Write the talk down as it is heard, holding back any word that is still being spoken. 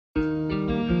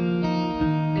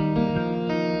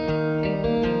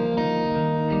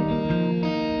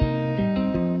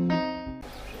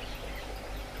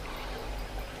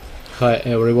Hi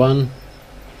everyone,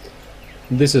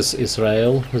 this is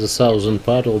Israel, the southern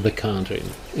part of the country.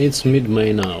 It's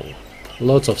mid-May now.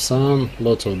 Lots of sun,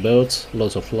 lots of birds,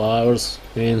 lots of flowers,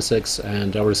 insects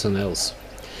and everything else.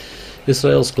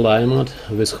 Israel's climate,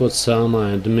 with hot summer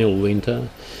and mild winter,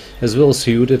 is well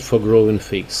suited for growing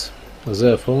figs.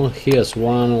 Therefore, here's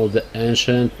one of the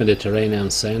ancient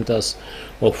Mediterranean centers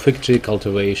of fig tree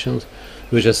cultivations,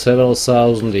 which is several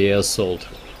thousand years old.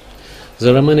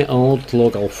 There are many old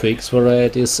local figs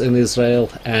varieties in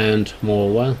Israel, and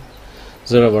moreover,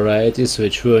 there are varieties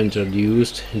which were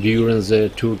introduced during the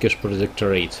Turkish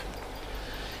protectorate.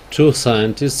 Two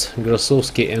scientists,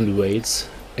 Grosowski and Waits,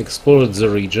 explored the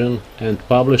region and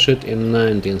published in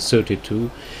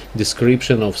 1932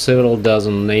 description of several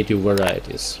dozen native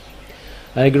varieties.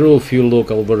 I grew a few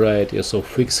local varieties of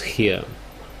figs here.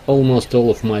 Almost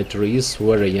all of my trees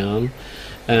were young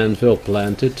and were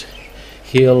planted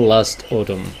here last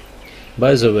autumn.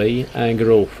 By the way, I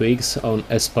grow figs on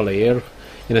espalier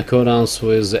in accordance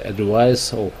with the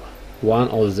advice of one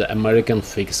of the American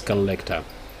figs collector.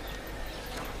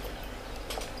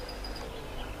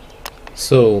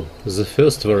 So, the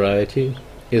first variety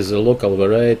is the local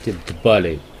variety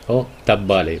Tbali or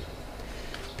Tabali.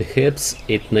 Perhaps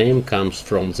its name comes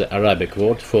from the Arabic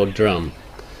word for drum,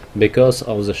 because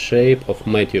of the shape of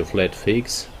mature flat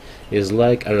figs is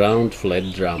like a round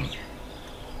flat drum.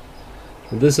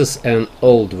 This is an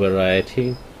old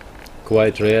variety,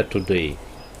 quite rare today.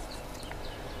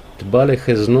 Tbali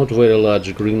has not very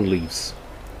large green leaves.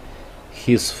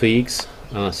 His figs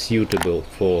are suitable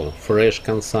for fresh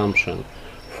consumption,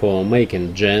 for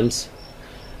making jams,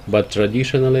 but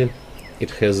traditionally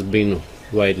it has been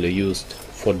widely used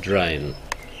for drying.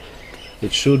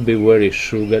 It should be very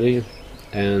sugary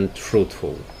and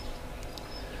fruitful.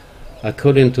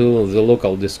 According to the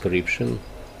local description,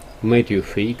 mature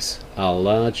figs are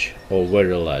large or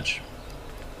very large.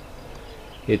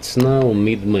 It's now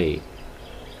mid-May,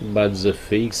 but the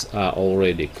figs are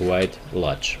already quite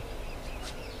large.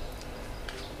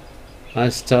 I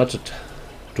started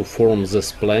to form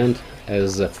this plant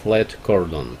as a flat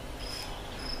cordon.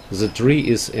 The tree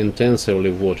is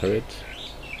intensively watered,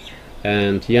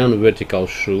 and young vertical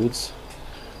shoots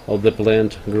of the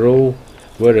plant grow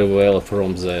very well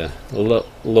from the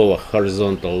lower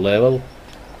horizontal level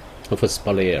of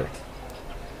espalier.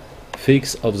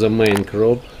 Figs of the main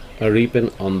crop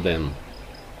ripen on them.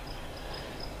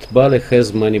 Tbali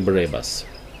has many brebas.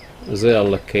 They are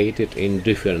located in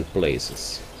different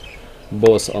places,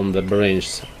 both on the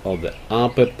branches of the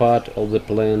upper part of the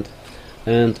plant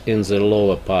and in the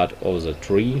lower part of the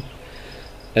tree,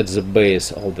 at the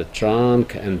base of the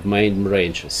trunk and main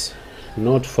branches,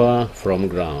 not far from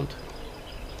ground.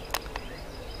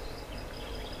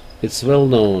 It's well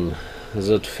known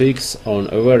that figs on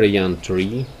a very young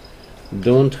tree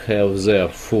don't have their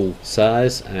full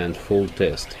size and full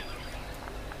taste.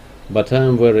 But I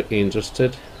am very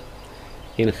interested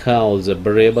in how the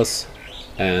brebas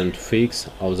and figs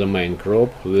of the main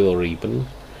crop will ripen,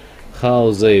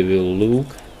 how they will look,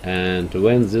 and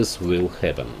when this will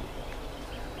happen.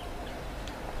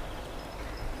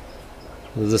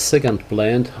 The second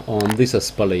plant on this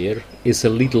espalier is a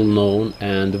little known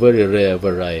and very rare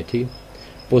variety,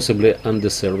 possibly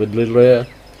undeservedly rare,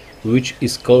 which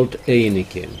is called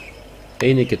Einike.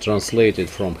 Einike, translated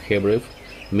from Hebrew,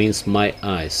 means my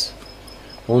eyes.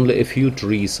 Only a few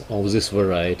trees of this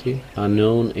variety are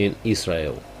known in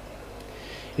Israel.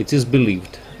 It is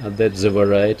believed that the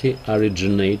variety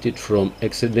originated from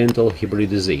accidental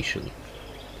hybridization.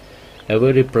 A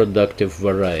very productive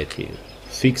variety.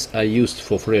 Figs are used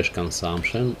for fresh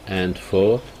consumption and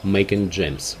for making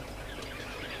jams.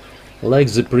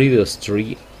 Like the previous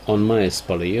tree on my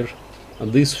espalier,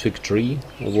 this fig tree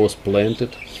was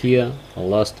planted here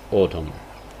last autumn,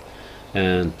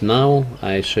 and now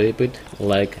I shape it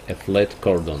like a flat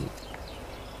cordon.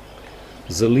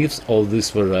 The leaves of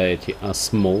this variety are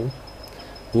small,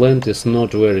 plant is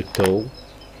not very tall,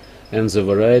 and the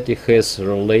variety has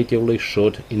relatively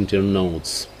short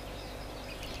internodes.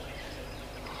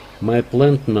 My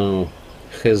plant now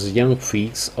has young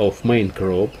figs of main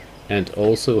crop and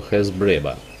also has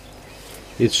breba.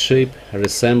 Its shape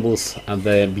resembles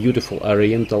the beautiful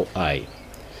oriental eye,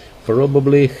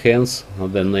 probably hence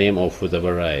the name of the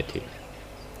variety.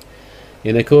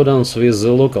 In accordance with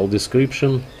the local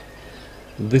description,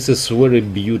 this is very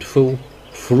beautiful,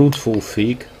 fruitful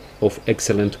fig of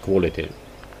excellent quality.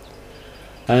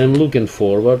 I am looking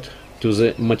forward to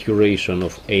the maturation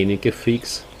of Einike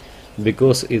figs,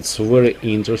 because it's very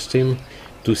interesting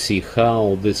to see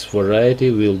how this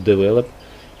variety will develop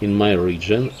in my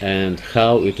region and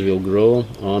how it will grow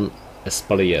on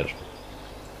espalier.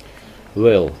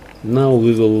 Well, Now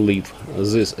we will leave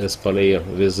this espalier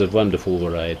with the wonderful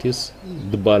varieties,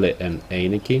 Dbale and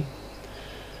Einiki,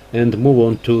 and move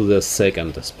on to the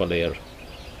second espalier.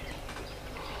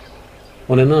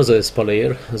 On another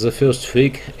espalier, the first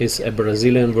fig is a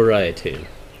Brazilian variety.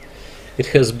 It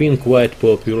has been quite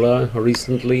popular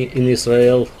recently in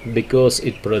Israel because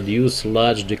it produces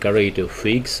large decorative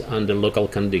figs under local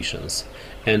conditions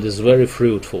and is very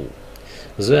fruitful.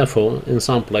 Therefore, in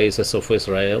some places of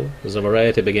Israel, the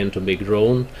variety began to be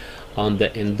grown on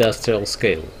the industrial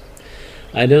scale.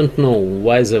 I don't know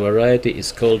why the variety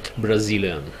is called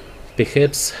Brazilian.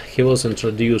 Perhaps he was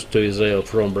introduced to Israel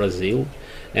from Brazil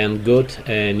and got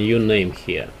a new name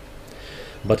here.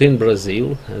 But in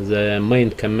Brazil, the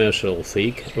main commercial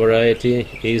fig variety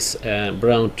is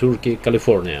Brown Turkey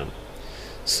California.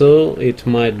 So it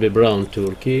might be Brown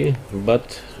Turkey,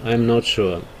 but I'm not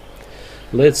sure.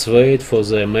 Let's wait for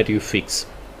the mature figs.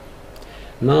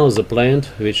 Now the plant,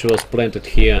 which was planted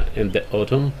here in the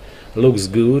autumn, looks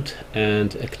good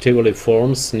and actively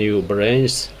forms new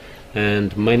branches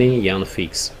and many young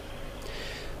figs.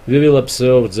 We will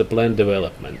observe the plant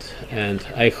development, and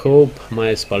I hope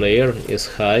my espalier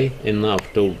is high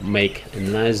enough to make a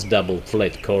nice double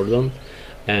flat cordon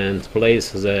and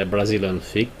place the Brazilian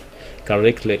fig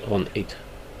correctly on it.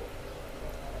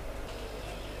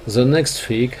 The next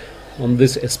fig on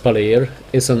this espalier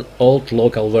is an old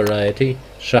local variety,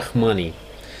 Shahmani,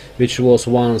 which was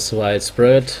once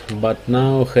widespread but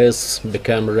now has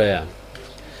become rare.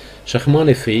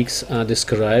 Shahmani figs are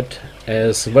described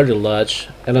as very large,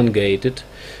 elongated,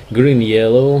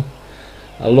 green-yellow,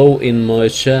 low in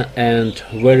moisture and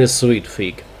very sweet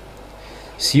fig,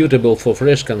 suitable for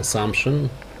fresh consumption,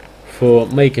 for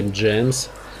making jams,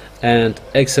 and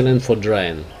excellent for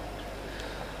drying.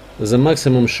 The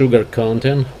maximum sugar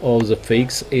content of the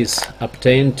figs is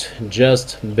obtained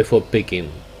just before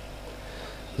picking.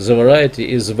 The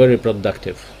variety is very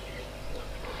productive.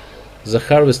 The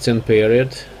harvesting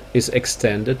period is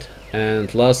extended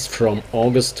and lasts from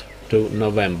August to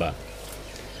November.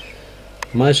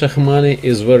 My Shahmani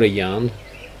is very young,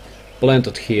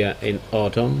 planted here in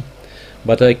autumn,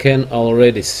 but I can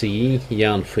already see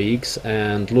young figs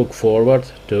and look forward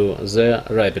to their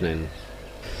ripening.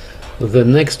 The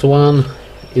next one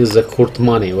is the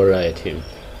Kurtmani variety.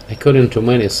 According to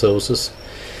many sources,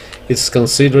 it's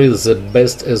considered the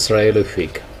best Israeli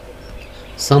fig.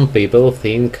 Some people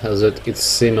think that it's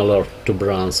similar to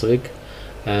Brunswick,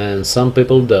 and some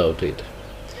people doubt it.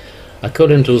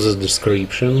 According to this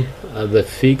description, the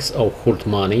figs of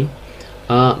Kurtmani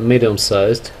are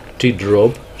medium-sized,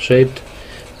 teardrop shaped,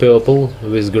 purple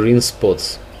with green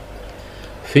spots.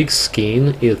 Fig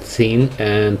skin is thin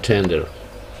and tender.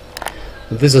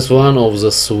 This is one of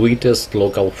the sweetest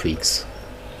local figs.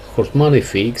 Kurtmani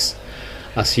figs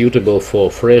are suitable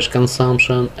for fresh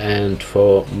consumption and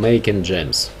for making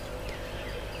jams.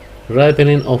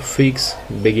 Ripening of figs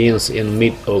begins in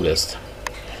mid-August.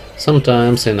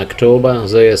 Sometimes in October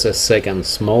there is a second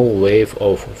small wave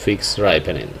of figs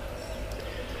ripening.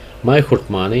 My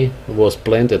Kurtmani was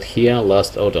planted here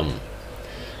last autumn.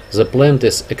 The plant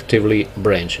is actively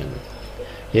branching.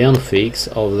 Young figs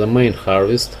of the main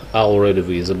harvest are already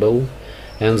visible,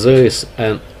 and there is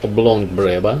an oblong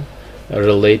breba,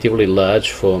 relatively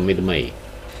large for mid-May.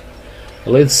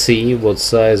 Let's see what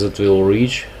size it will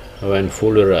reach when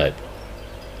fully ripe.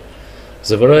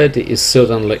 The variety is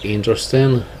certainly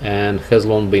interesting and has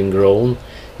long been grown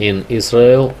in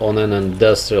Israel on an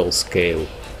industrial scale.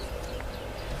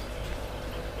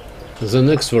 The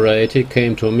next variety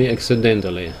came to me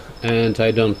accidentally, and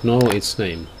I don't know its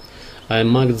name. I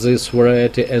marked this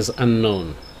variety as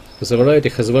unknown. The variety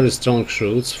has very strong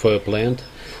shoots for a plant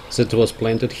that was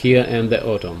planted here in the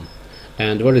autumn,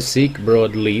 and very thick,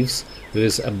 broad leaves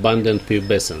with abundant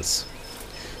pubescence.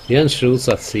 Young shoots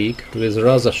are thick, with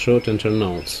rather short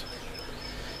internodes.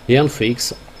 Young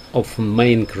figs of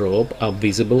main crop are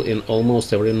visible in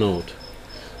almost every node.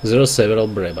 There are several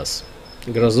brebas.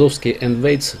 Grozovsky and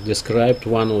Waits described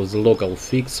one of the local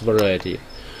figs variety,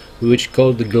 which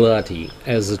called glati,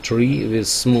 as a tree with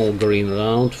small green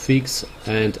round figs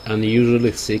and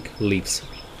unusually thick leaves.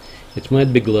 It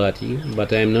might be glati,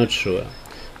 but I am not sure.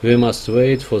 We must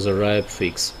wait for the ripe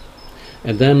figs.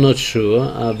 And I am not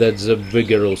sure that the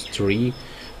vigorous tree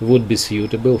would be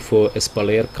suitable for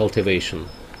espalier cultivation.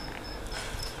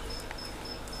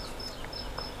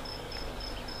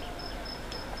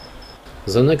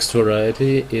 The next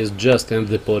variety is just in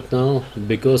the pot now,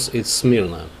 because it's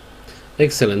Smyrna.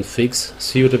 Excellent figs,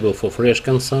 suitable for fresh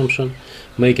consumption,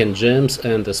 making jams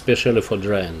and especially for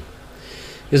drying.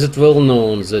 Is it well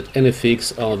known that any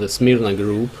figs of the Smyrna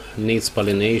group needs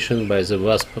pollination by the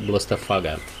wasp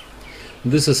Blastophaga?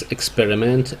 This is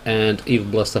experiment, and if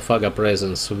Blastophaga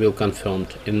presence will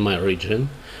confirmed in my region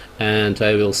and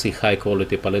I will see high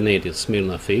quality pollinated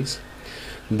Smyrna figs,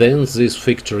 then this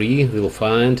fig tree will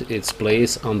find its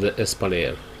place on the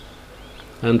espalier.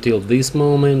 Until this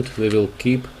moment we will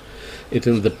keep it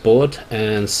in the pot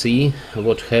and see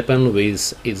what happens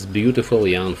with its beautiful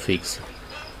young figs.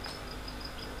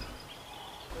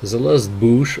 The last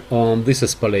bush on this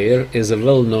espalier is a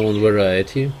well-known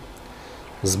variety,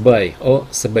 Zbai or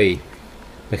Sabay.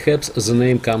 Perhaps the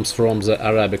name comes from the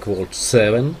Arabic word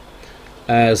seven,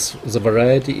 as the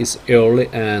variety is early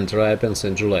and ripens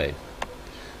in July.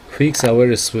 Figs are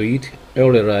very sweet,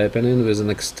 early ripening with an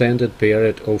extended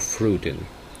period of fruiting.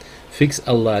 Figs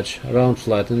are large, round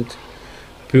flattened,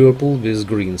 purple with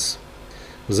greens.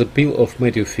 The peel of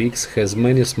mature figs has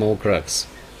many small cracks.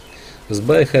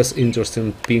 Zbai has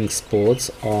interesting pink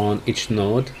spots on each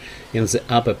node in the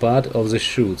upper part of the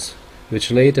shoots,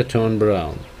 which later turn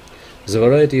brown. The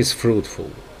variety is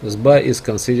fruitful. Zbai is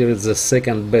considered the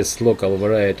second best local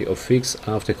variety of figs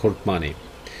after Hortmani.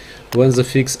 When the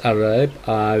figs are ripe,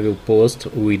 I will post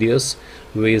videos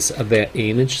with their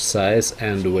image, size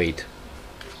and weight.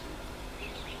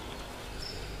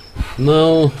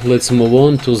 Now let's move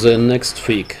on to the next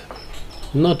fig.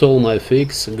 Not all my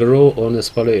figs grow on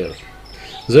espalier.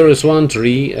 There is one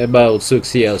tree about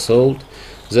 6 years old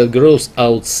that grows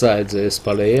outside the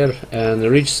espalier and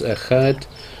reaches a height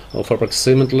of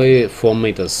approximately 4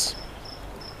 meters.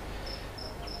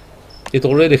 It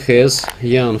already has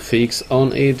young figs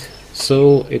on it,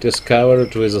 so it is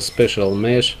covered with a special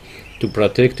mesh to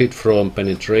protect it from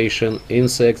penetration,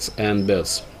 insects and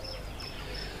birds.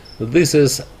 This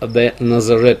is the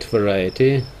Nazareth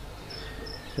variety,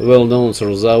 well known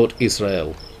throughout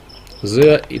Israel.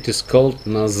 There it is called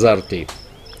Nazarti.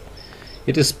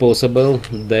 It is possible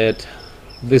that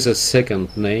this is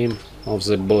second name of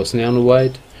the Bosnian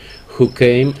white who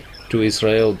came to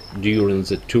Israel during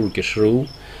the Turkish rule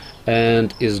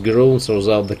and is grown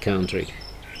throughout the country.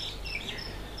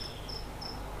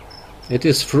 It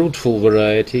is fruitful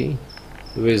variety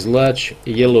with large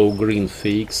yellow-green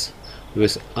figs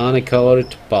with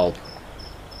uncolored pulp.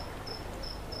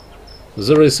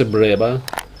 There is a breba,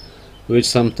 which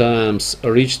sometimes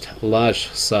reached large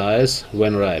size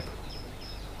when ripe.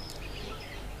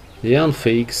 Young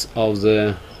figs of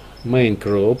the main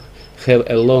crop have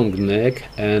a long neck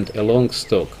and a long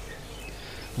stalk,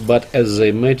 but as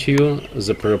they mature,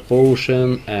 the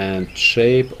proportion and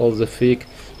shape of the fig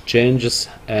changes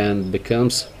and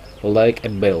becomes like a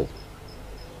bell.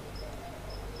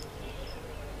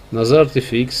 Nazarti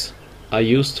figs are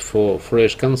used for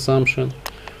fresh consumption,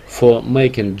 for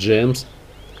making jams,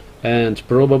 and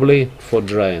probably for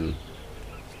drying.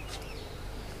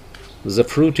 The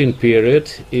fruiting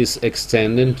period is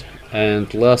extended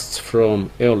and lasts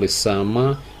from early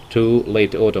summer to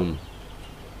late autumn.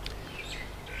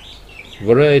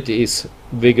 Variety is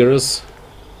vigorous,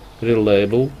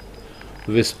 reliable,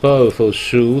 with powerful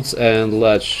shoots and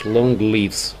large long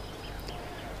leaves.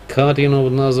 Cutting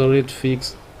of Nazareth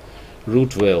figs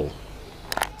root well.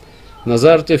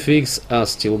 Nazarti figs are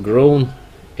still grown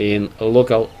in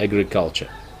local agriculture.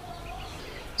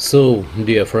 So,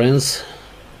 dear friends,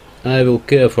 I will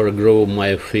carefully grow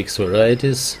my figs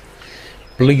varieties.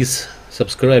 Please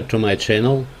subscribe to my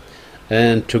channel,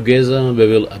 and together we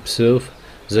will observe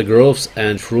the growth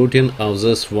and fruiting of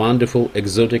these wonderful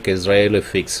exotic Israeli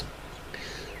figs.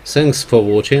 Thanks for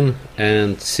watching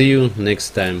and see you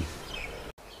next time.